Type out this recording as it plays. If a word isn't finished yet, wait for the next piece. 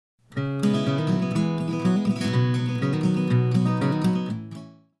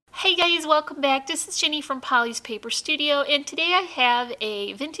guys, welcome back. This is Jenny from Polly's Paper Studio, and today I have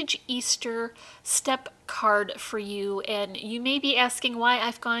a vintage Easter step card for you. And you may be asking why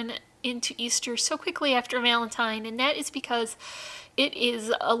I've gone into Easter so quickly after Valentine, and that is because it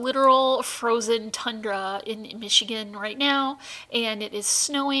is a literal frozen tundra in Michigan right now, and it is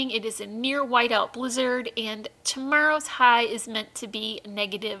snowing. It is a near whiteout blizzard, and tomorrow's high is meant to be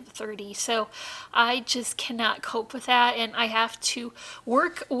 -30. So I just cannot cope with that, and I have to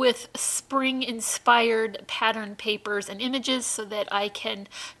work with spring-inspired pattern papers and images so that I can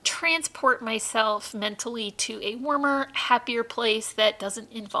transport myself mentally to a warmer, happier place that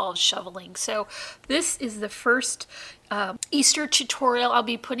doesn't involve shoveling. So this is the first Easter tutorial I'll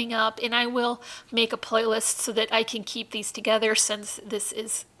be putting up, and I will make a playlist so that I can keep these together since this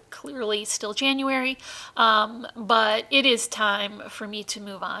is clearly still January, but it is time for me to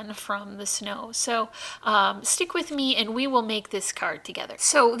move on from the snow. So stick with me and we will make this card together.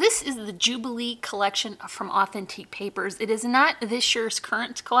 So this is the Jubilee collection from Authentique Papers. It is not this year's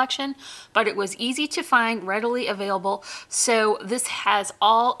current collection, but it was easy to find, readily available. So this has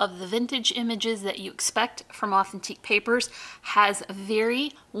all of the vintage images that you expect from Authentique Papers, has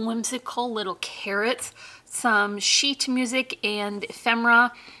very whimsical little carrots, some sheet music and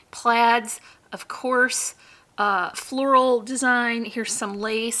ephemera, plaids, of course, floral design. Here's some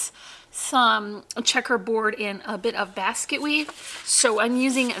lace, some checkerboard, and a bit of basket weave. So I'm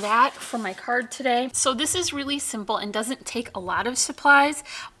using that for my card today. So this is really simple and doesn't take a lot of supplies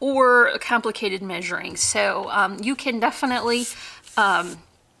or complicated measuring. So you can definitely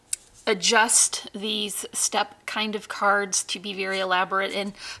adjust these step kind of cards to be very elaborate,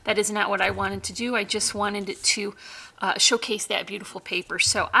 and that is not what I wanted to do. I just wanted it to showcase that beautiful paper.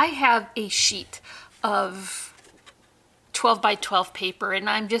 So I have a sheet of 12 by 12 paper, and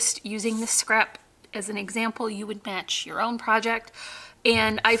I'm just using the scrap as an example. You would match your own project,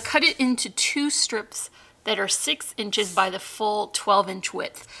 and I've cut it into 2 strips that are 6 inches by the full 12-inch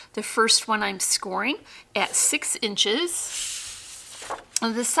width. The first one I'm scoring at 6 inches.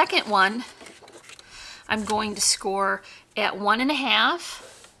 The second one I'm going to score at 1.5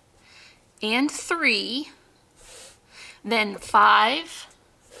 and 3, then 5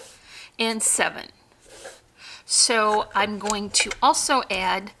 and 7. So I'm going to also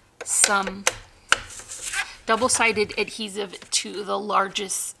add some double-sided adhesive to the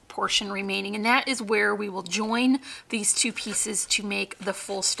largest portion remaining, and that is where we will join these 2 pieces to make the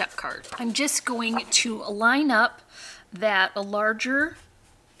full step card. I'm just going to line up that a larger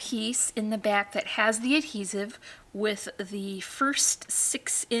piece in the back that has the adhesive with the first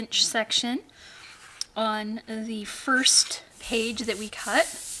 6-inch section on the first page that we cut.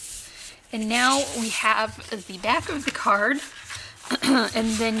 And now we have the back of the card,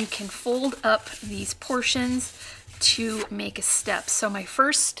 and then you can fold up these portions to make a step. So my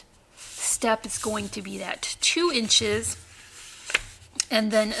first step is going to be that 2 inches,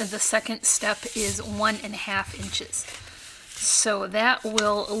 and then the second step is 1.5 inches. So that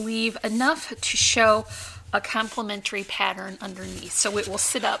will leave enough to show a complementary pattern underneath. So it will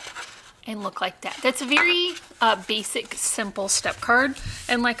sit up and look like that. That's a very basic, simple step card.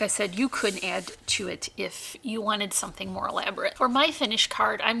 And like I said, you could add to it if you wanted something more elaborate. For my finished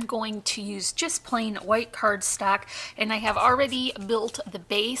card, I'm going to use just plain white cardstock, and I have already built the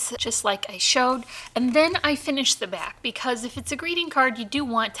base just like I showed. And then I finish the back, because if it's a greeting card, you do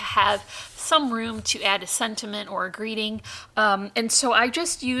want to have some room to add a sentiment or a greeting. And so I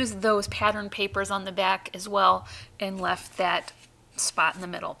just used those pattern papers on the back as well and left that spot in the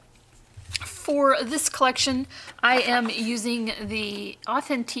middle. For this collection, I am using the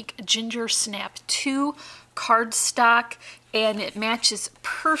Authentique Ginger Snap 2 cardstock, and it matches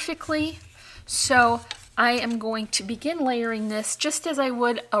perfectly. So I am going to begin layering this just as I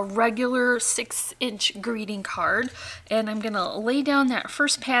would a regular 6-inch greeting card. And I'm going to lay down that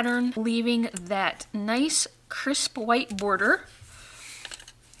first pattern, leaving that nice crisp white border.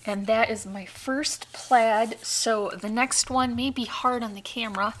 And that is my first plaid. So the next one may be hard on the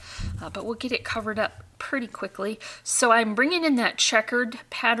camera, but we'll get it covered up pretty quickly. So I'm bringing in that checkered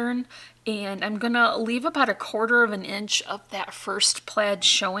pattern, and I'm gonna leave about 1/4 inch of that first plaid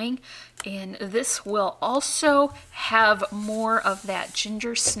showing. And this will also have more of that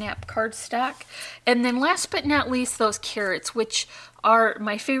ginger snap cardstock. And then last but not least, those carrots, which are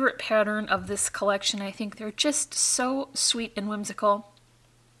my favorite pattern of this collection. I think they're just so sweet and whimsical.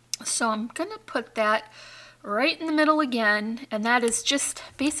 So I'm gonna put that right in the middle again, and that is just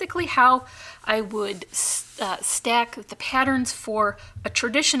basically how I would stack the patterns for a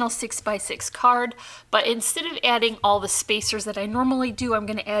traditional 6x6 card, but instead of adding all the spacers that I normally do, I'm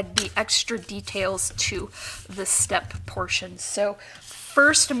going to add the extra details to the step portion. So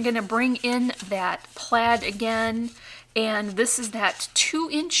first I'm going to bring in that plaid again, and this is that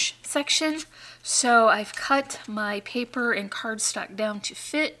 2-inch section. So I've cut my paper and cardstock down to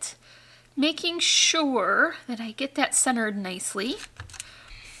fit, making sure that I get that centered nicely.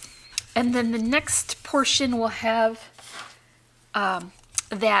 And then the next portion will have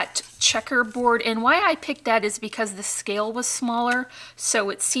that checkerboard, and why I picked that is because the scale was smaller, so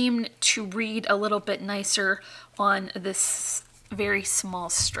it seemed to read a little bit nicer on this very small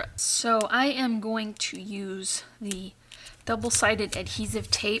strip. So I am going to use the double-sided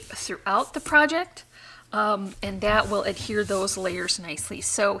adhesive tape throughout the project, and that will adhere those layers nicely.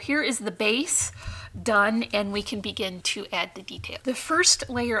 So here is the base done, and we can begin to add the detail. The first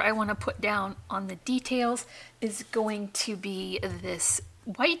layer I want to put down on the details is going to be this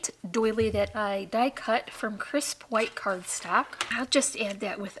white doily that I die cut from crisp white cardstock. I'll just add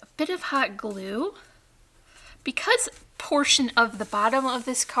that with a bit of hot glue. Because portion of the bottom of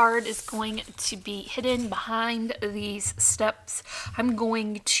this card is going to be hidden behind these steps, I'm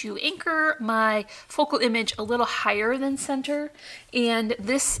going to anchor my focal image a little higher than center, and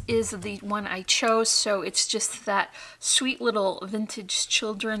this is the one I chose, so it's just that sweet little vintage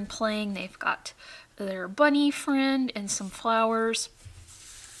children playing. They've got their bunny friend and some flowers,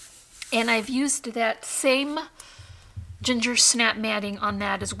 and I've used that same ginger snap matting on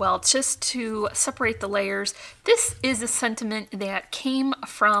that as well, just to separate the layers. This is a sentiment that came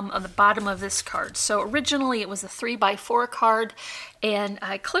from the bottom of this card. So originally it was a 3x4 card, and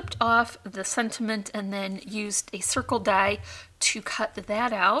I clipped off the sentiment and then used a circle die to cut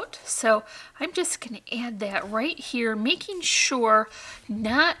that out. So I'm just going to add that right here, making sure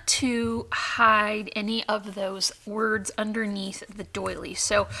not to hide any of those words underneath the doily.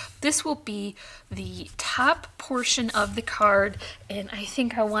 So this will be the top portion of the card, and I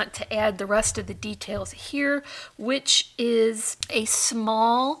think I want to add the rest of the details here, which is a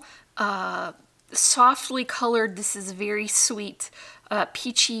small softly colored, this is very sweet,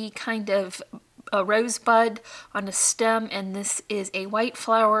 peachy kind of a rosebud on a stem, and this is a white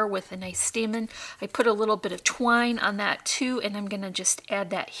flower with a nice stamen. I put a little bit of twine on that too, and I'm gonna just add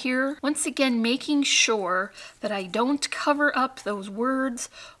that here. Once again, making sure that I don't cover up those words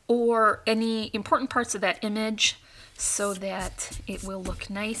or any important parts of that image, so that it will look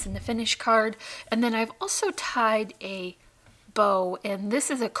nice in the finished card. And then I've also tied a bow, and this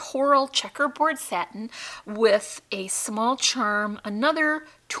is a coral checkerboard satin with a small charm, another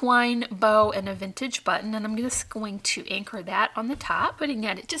twine bow, and a vintage button, and I'm just going to anchor that on the top, putting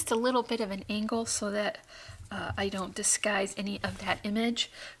at it just a little bit of an angle so that I don't disguise any of that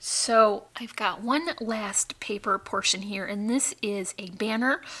image. So I've got one last paper portion here, and this is a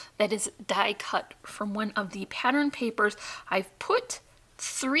banner that is die cut from one of the pattern papers. I've put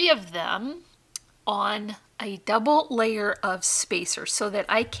 3 of them on a double layer of spacer so that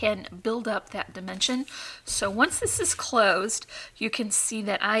I can build up that dimension. So once this is closed, you can see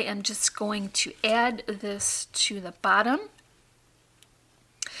that I am just going to add this to the bottom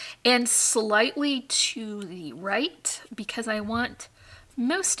and slightly to the right, because I want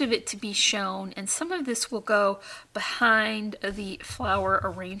most of it to be shown, and some of this will go behind the flower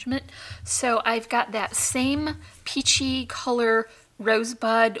arrangement. So I've got that same peachy color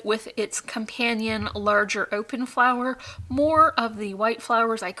rosebud with its companion larger open flower, more of the white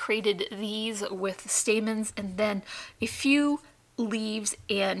flowers. I created these with stamens and then a few leaves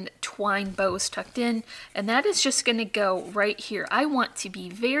and twine bows tucked in, and that is just going to go right here. I want to be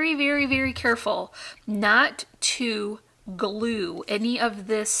very, very, very careful not to glue any of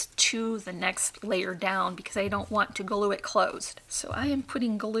this to the next layer down, because I don't want to glue it closed. So I am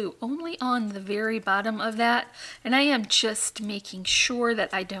putting glue only on the very bottom of that, and I am just making sure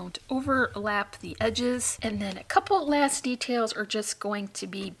that I don't overlap the edges. And then a couple last details are just going to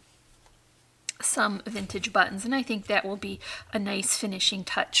be some vintage buttons, and I think that will be a nice finishing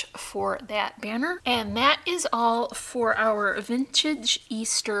touch for that banner. And that is all for our vintage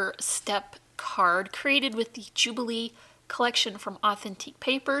Easter step card created with the Jubilee collection from Authentique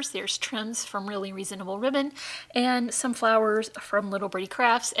Papers. There's trims from Really Reasonable Ribbon and some flowers from Little Birdie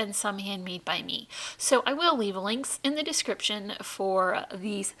Crafts and some handmade by me. So I will leave links in the description for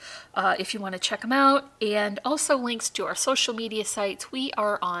these if you want to check them out, and also links to our social media sites. We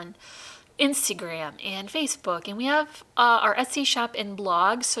are on Instagram and Facebook, and we have our Etsy shop and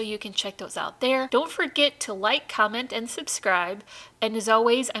blog, so you can check those out there. Don't forget to like, comment, and subscribe. And as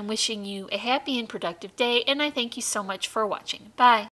always, I'm wishing you a happy and productive day, and I thank you so much for watching. Bye.